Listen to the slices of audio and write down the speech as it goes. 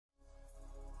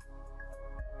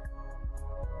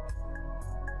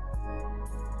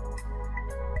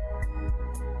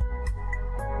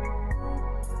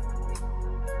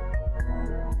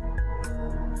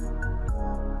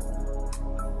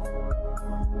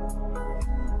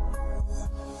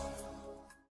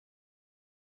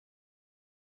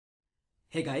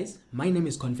Hey guys, my name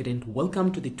is Confident.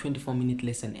 Welcome to the 24-minute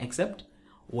lesson excerpt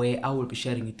where I will be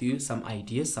sharing with you some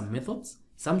ideas, some methods,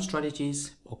 some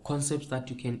strategies or concepts that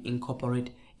you can incorporate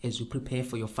as you prepare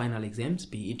for your final exams,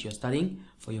 be it you're studying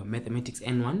for your mathematics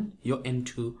N1, your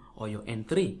N2 or your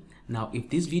N3. Now, if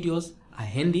these videos are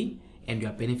handy and you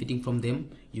are benefiting from them,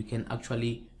 you can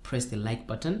actually press the like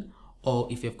button, or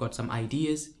if you've got some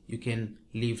ideas, you can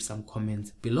leave some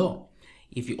comments below.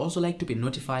 If you also like to be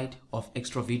notified of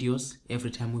extra videos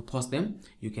every time we post them,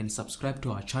 you can subscribe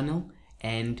to our channel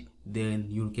and then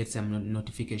you'll get some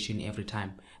notification every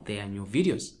time there are new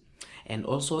videos. And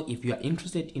also, if you are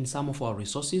interested in some of our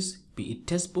resources, be it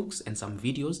textbooks and some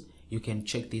videos, you can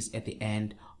check this at the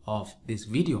end of this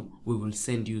video. We will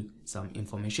send you some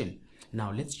information.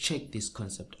 Now let's check this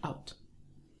concept out.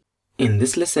 In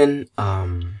this lesson,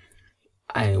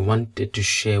 I wanted to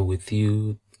share with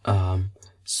you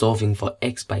solving for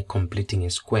x by completing a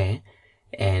square,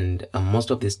 and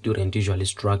most of the students usually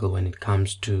struggle when it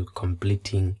comes to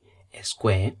completing a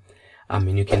square.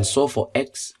 You can solve for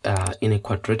x in a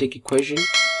quadratic equation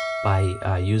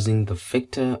by using the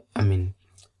vector,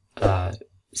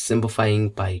 simplifying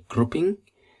by grouping,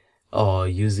 or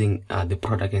using the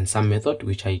product and sum method,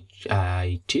 which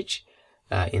I teach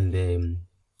in the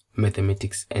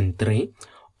mathematics N3,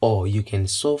 or you can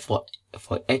solve for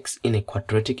x in a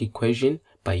quadratic equation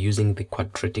by using the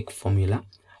quadratic formula.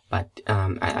 But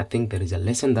I think there is a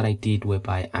lesson that I did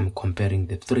whereby I'm comparing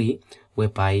the three,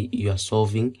 whereby you are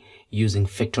solving using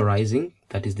factorizing,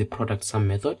 that is the product sum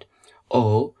method,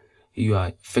 or you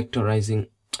are factorizing,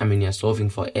 you're solving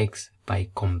for x by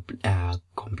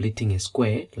completing a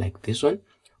square like this one,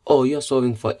 or you're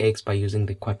solving for x by using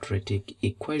the quadratic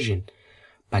equation.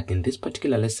 But in this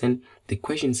particular lesson, the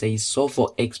question says solve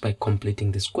for x by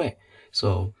completing the square.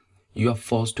 So you are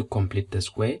forced to complete the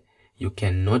square. You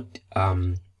cannot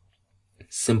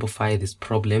simplify this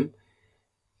problem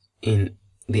in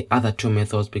the other two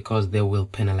methods because they will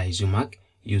penalize your mark.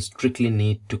 You strictly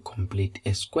need to complete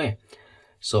a square.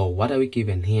 So what are we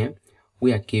given here?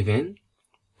 We are given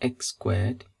x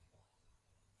squared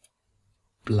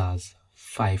plus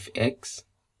 5x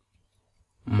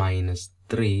minus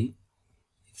 3.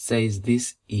 It says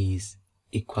this is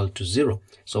equal to 0.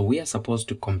 So we are supposed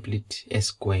to complete a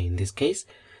square in this case.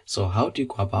 So how do you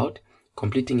go about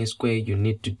completing a square? You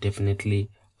need to definitely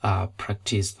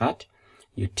practice that.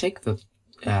 You take the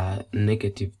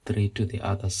negative 3 to the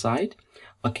other side.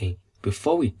 Okay,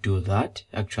 before we do that,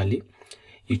 actually,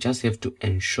 you just have to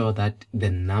ensure that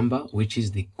the number, which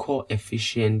is the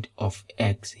coefficient of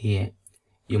x here,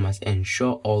 you must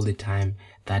ensure all the time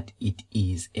that it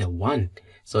is a 1.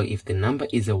 So if the number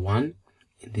is a 1,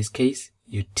 in this case,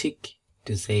 you tick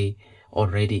to say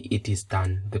already it is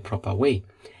done the proper way.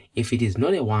 If it is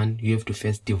not a 1, you have to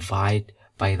first divide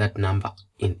by that number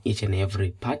in each and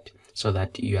every part so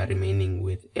that you are remaining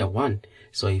with a 1.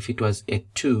 So if it was a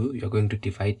 2, you're going to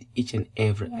divide each and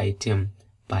every item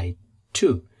by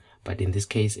 2. But in this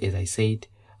case, as I said,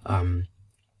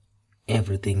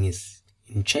 everything is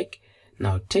in check.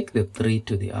 Now take the 3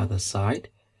 to the other side.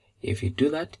 If you do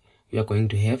that, you are going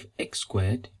to have x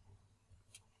squared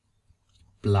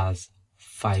plus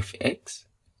 5x.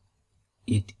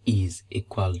 It is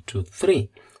equal to 3.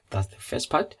 That's the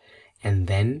first part. And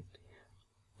then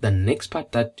the next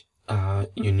part that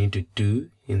you need to do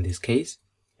in this case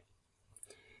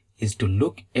is to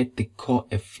look at the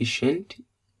coefficient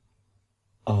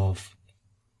of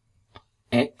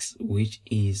x, which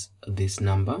is this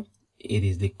number. It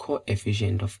is the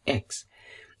coefficient of x.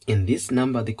 In this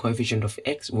number, the coefficient of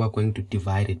x, we're going to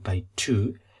divide it by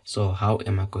 2. So how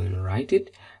am I going to write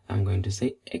it? I'm going to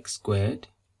say x squared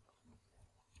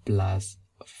plus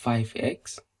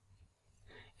 5x,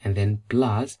 and then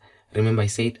plus, remember I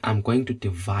said I'm going to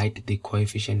divide the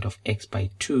coefficient of x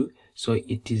by 2, so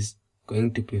it is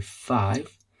going to be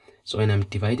 5. So when I'm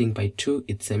dividing by 2,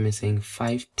 it's saying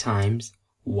 5 times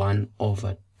 1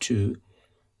 over 2,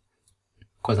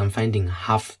 because I'm finding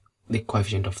half the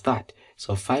coefficient of that.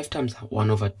 So 5 times 1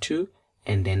 over 2,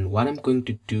 and then what I'm going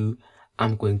to do,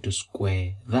 I'm going to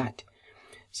square that.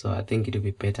 So I think it will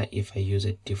be better if I use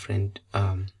a different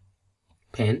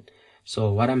pen.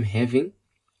 So what I'm having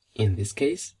in this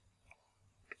case,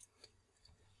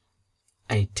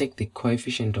 I take the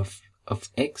coefficient of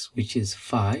x, which is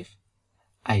 5.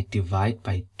 I divide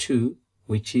by 2,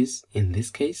 which is, in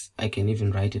this case, I can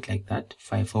even write it like that,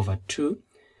 5 over 2.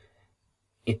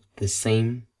 It's the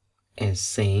same as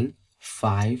saying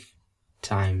 5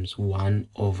 times 1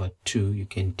 over 2. You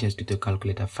can test with your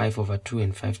calculator. 5 over 2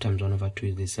 and 5 times 1 over 2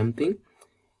 is the same thing.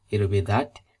 It will be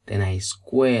that. Then I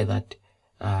square that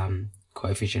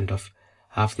coefficient of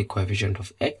half the coefficient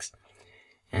of x,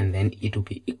 and then it will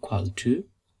be equal to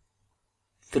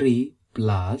 3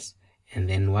 plus, and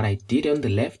then what I did on the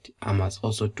left I must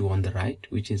also do on the right,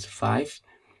 which is 5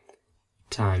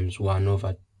 times 1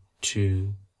 over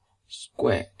 2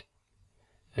 squared.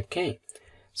 Okay,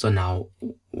 so now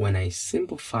when I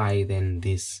simplify then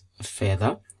this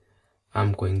further,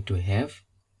 I'm going to have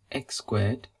x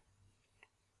squared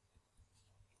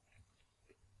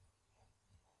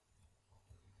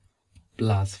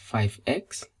plus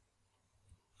 5x,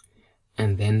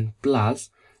 and then plus,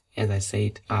 as I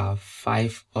said,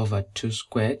 5 over 2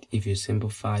 squared. If you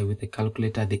simplify with the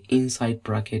calculator, the inside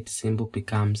bracket symbol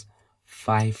becomes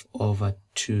 5 over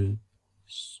 2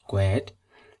 squared,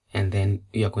 and then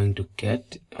you're going to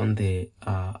get on the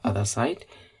other side,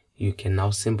 you can now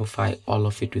simplify all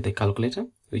of it with the calculator,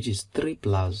 which is 3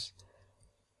 plus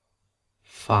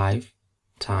 5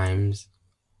 times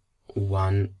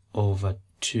 1 over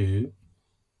 2,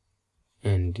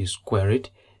 and you square it.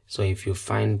 So if you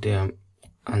find the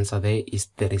answer there is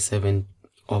 37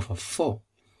 over 4.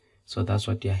 So that's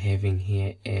what you're having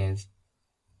here as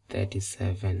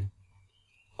 37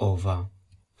 over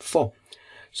 4.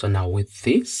 So now with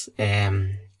this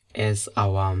as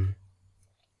our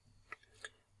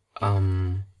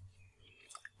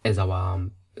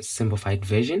simplified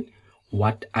version,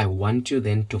 what I want you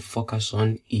then to focus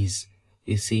on is,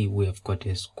 you see we have got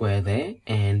a square there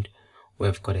and we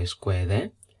have got a square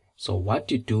there. So what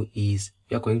you do is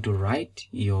you're going to write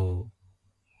your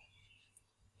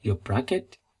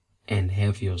bracket and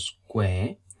have your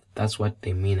square. That's what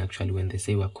they mean actually when they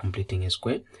say we're completing a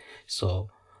square. So,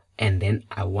 and then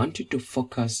I want you to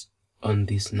focus on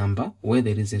this number. Where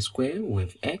there is a square we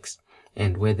have x,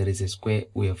 and where there is a square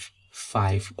we have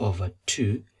 5 over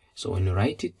 2. So when you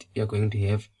write it, you're going to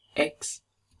have x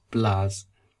plus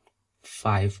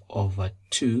 5 over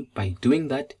 2. By doing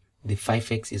that, the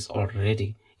 5x is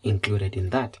already included in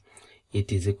that.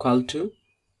 It is equal to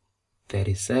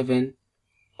 37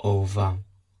 over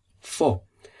 4.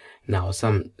 Now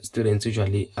some students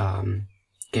usually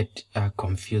get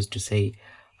confused to say,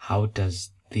 how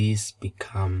does this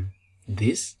become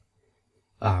this?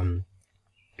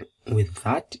 With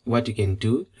that, what you can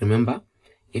do, remember,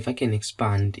 if I can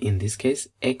expand in this case,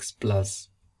 x plus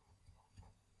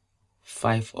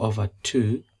 5 over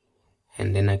 2,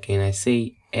 and then again I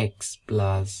say x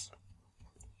plus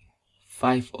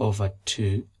 5 over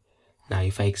 2. Now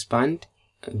if I expand,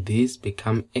 this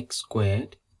become x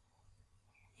squared,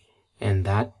 and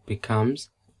that becomes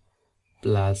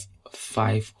plus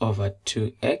 5 over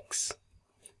 2x.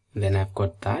 Then I've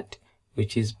got that,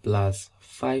 which is plus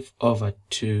 5 over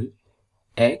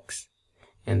 2x,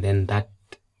 and then that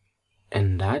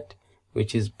and that,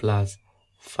 which is plus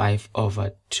 5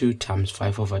 over 2 times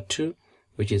 5 over 2,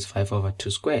 which is 5 over 2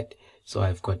 squared. So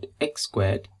I've got x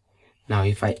squared. Now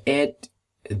if I add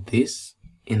this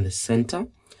in the center,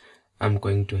 I'm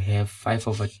going to have 5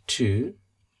 over 2,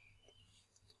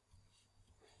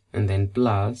 and then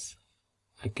plus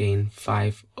again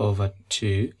 5 over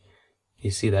 2.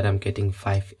 You see that I'm getting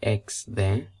 5x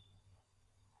there,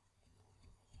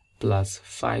 plus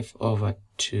 5 over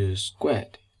 2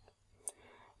 squared.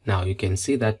 Now you can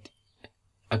see that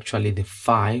actually the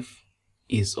 5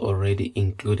 is already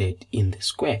included in the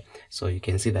square, so you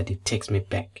can see that it takes me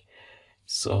back.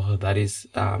 So that is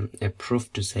a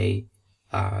proof to say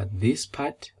this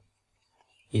part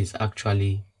is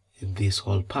actually this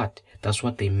whole part. That's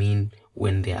what they mean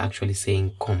when they're actually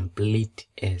saying complete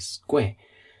a square.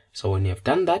 So when you have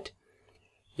done that,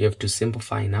 you have to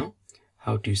simplify now.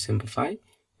 How do you simplify?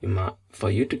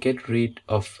 For you to get rid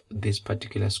of this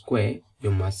particular square, you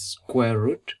must square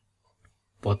root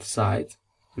both sides.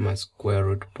 You must square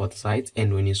root both sides,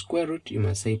 and when you square root, you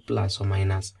must say plus or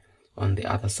minus on the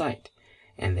other side.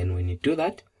 And then when you do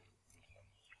that,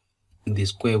 the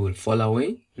square will fall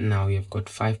away. Now you've got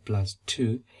 5 plus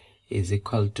 2 is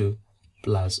equal to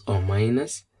plus or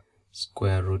minus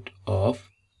square root of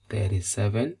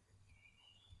 37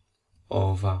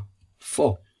 over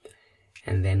 4.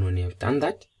 And then when you have done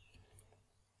that,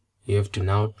 you have to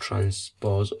now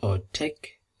transpose or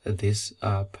take this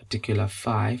particular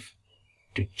 5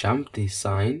 to jump the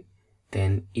sign.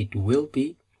 Then it will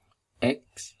be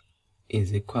x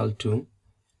is equal to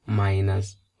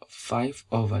minus 5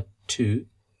 over 2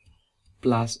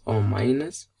 plus or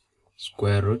minus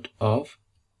square root of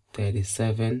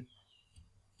 37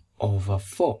 over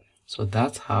 4. So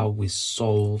that's how we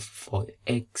solve for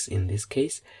x in this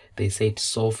case. They said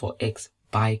solve for x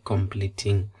by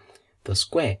completing the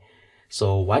square.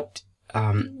 So what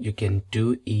you can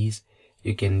do is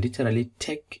you can literally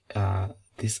take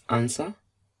this answer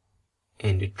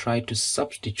and you try to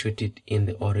substitute it in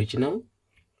the original.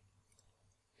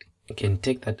 you can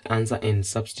take that answer and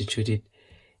substitute it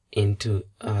into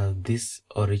this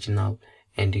original,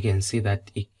 and you can see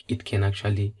that it can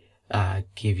actually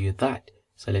give you that.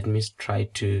 So let me try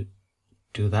to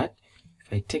do that.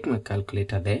 If I take my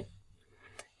calculator there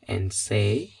and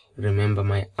say, remember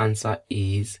my answer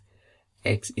is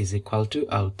x is equal to,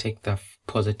 I'll take the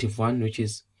positive one, which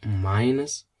is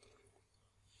minus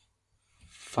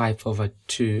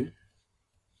 5/2.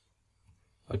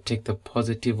 I'll take the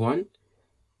positive one,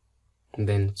 and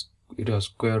then it was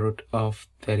square root of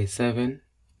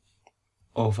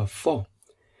 37/4.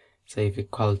 So if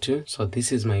equal to, so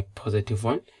this is my positive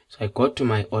one. So I go to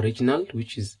my original,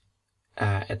 which is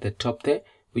at the top there,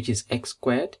 which is x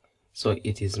squared. So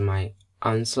it is my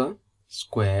answer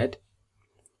squared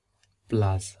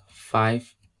plus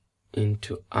 5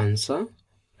 into answer,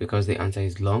 because the answer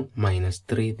is long, minus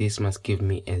 3. This must give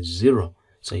me a 0.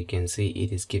 So you can see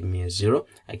it is giving me a 0.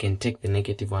 I can take the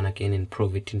negative one again and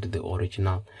prove it into the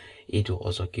original. It will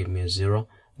also give me a 0,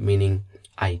 meaning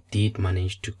I did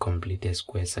manage to complete a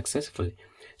square successfully.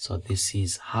 So this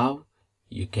is how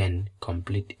you can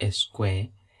complete a square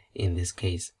in this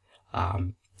case.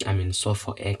 Solve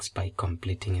for x by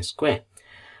completing a square.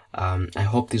 I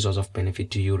hope this was of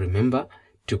benefit to you. Remember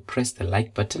to press the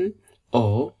like button,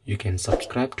 or you can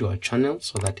subscribe to our channel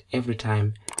so that every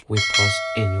time we post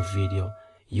a new video,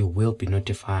 you will be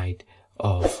notified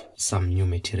of some new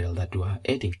material that we are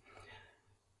adding.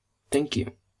 Thank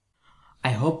you.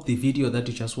 I hope the video that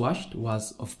you just watched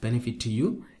was of benefit to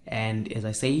you. And as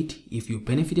I said, if you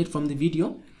benefited from the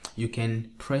video, you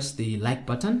can press the like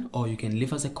button, or you can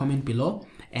leave us a comment below.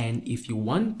 And if you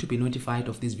want to be notified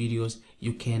of these videos,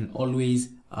 you can always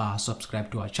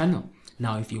subscribe to our channel.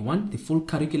 Now, if you want the full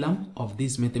curriculum of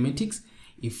this mathematics,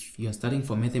 if you're studying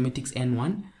for mathematics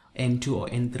N1, N2 or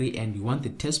N3, and you want the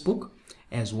test book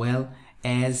as well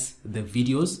as the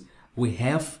videos, we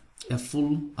have a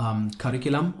full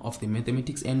curriculum of the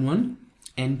mathematics N1,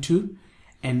 N2,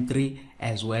 N3,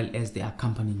 as well as the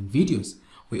accompanying videos.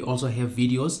 We also have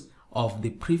videos of the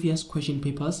previous question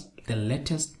papers, the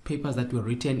latest papers that were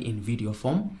written in video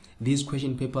form. These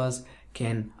question papers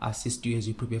can assist you as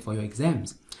you prepare for your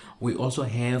exams. We also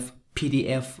have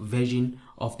PDF version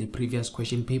of the previous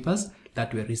question papers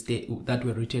that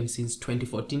were written since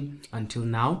 2014 until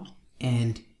now.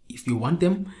 And if you want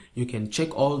them, you can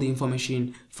check all the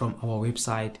information from our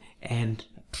website, and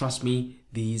trust me,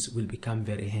 these will become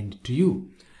very handy to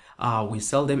you. We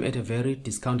sell them at a very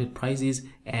discounted prices,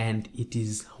 and it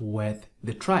is worth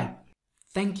the try.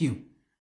 Thank you.